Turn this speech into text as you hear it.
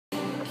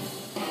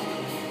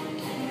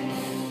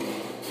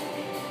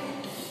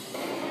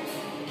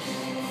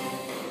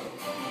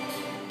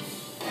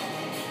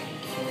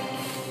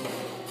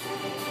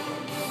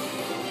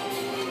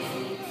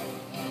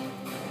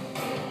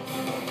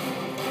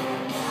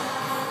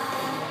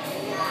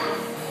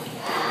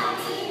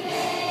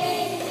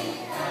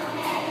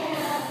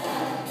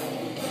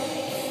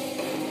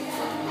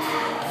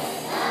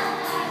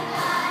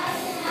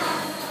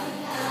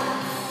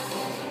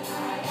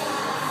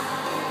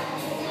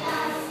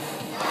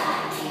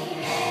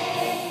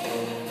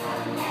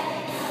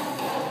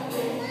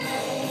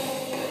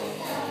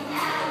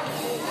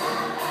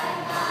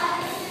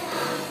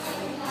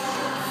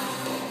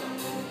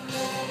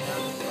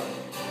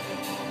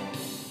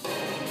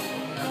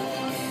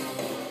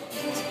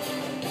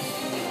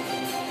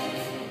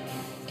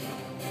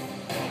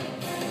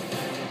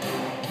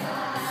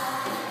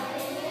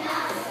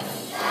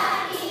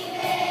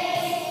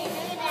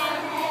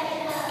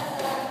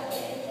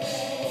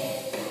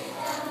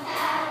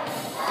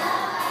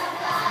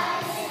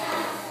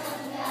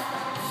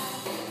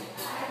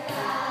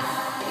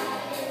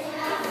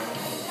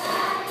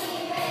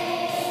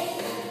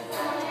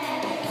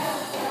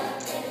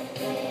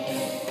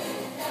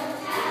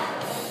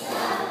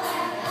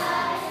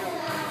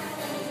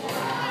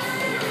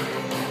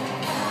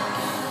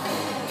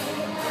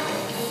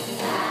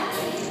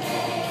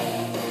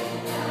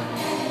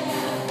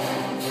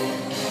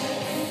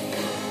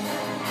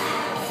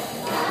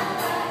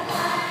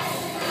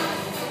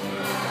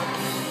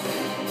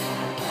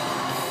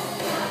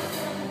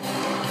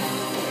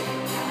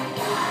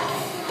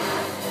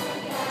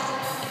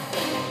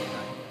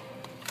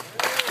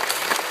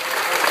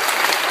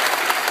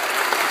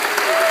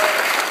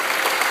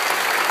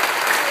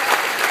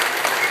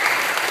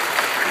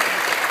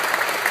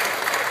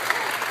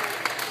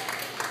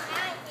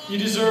You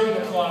deserve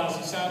an applause.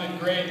 You sounded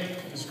great.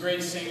 It was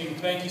great singing.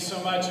 Thank you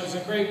so much. It was a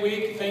great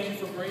week. Thank you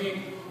for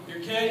bringing your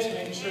kids,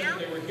 making sure that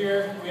they were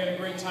here. We had a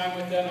great time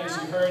with them, as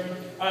you heard.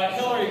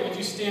 Hillary, would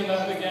you stand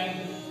up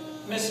again?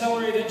 Miss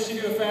Hillary, didn't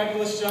she do a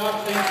fabulous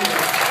job? Thank you.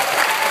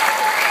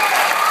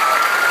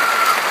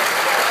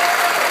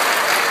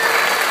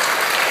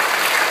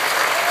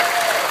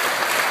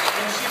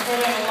 And she put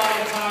in a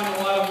lot of time,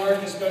 a lot of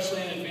work,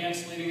 especially in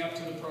advance leading up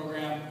to the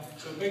program.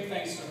 So big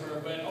thanks to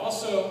her. But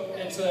also,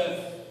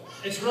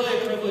 it's really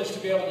a privilege to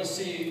be able to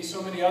see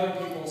so many other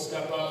people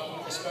step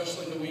up,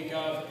 especially the week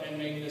of, and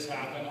make this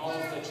happen. All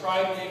of the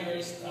tribe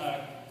leaders,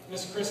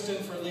 Miss Kristen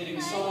for leading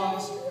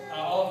songs,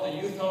 all of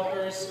the youth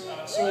helpers.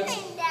 So it's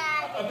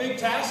a big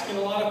task, and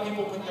a lot of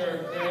people put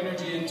their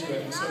energy into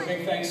it. And so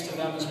big thanks to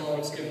them as well.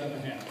 Let's give them a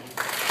hand.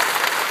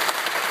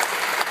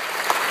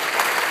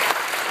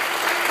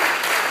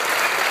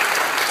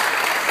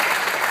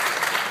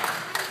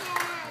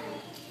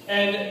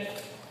 And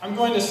I'm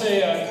going to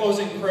say a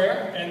closing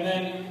prayer, and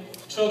then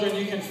children,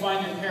 you can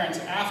find your parents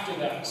after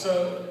that.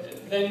 So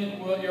then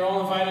you're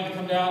all invited to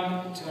come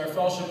down to our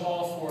fellowship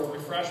hall for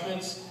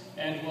refreshments,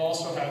 and we'll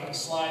also have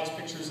slides,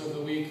 pictures of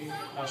the week,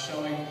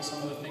 showing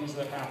some of the things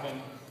that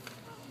happened.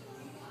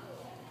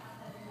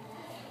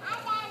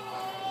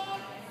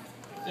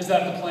 Is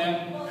that the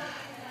plan?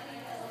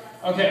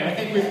 Okay, I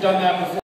think we've done that before.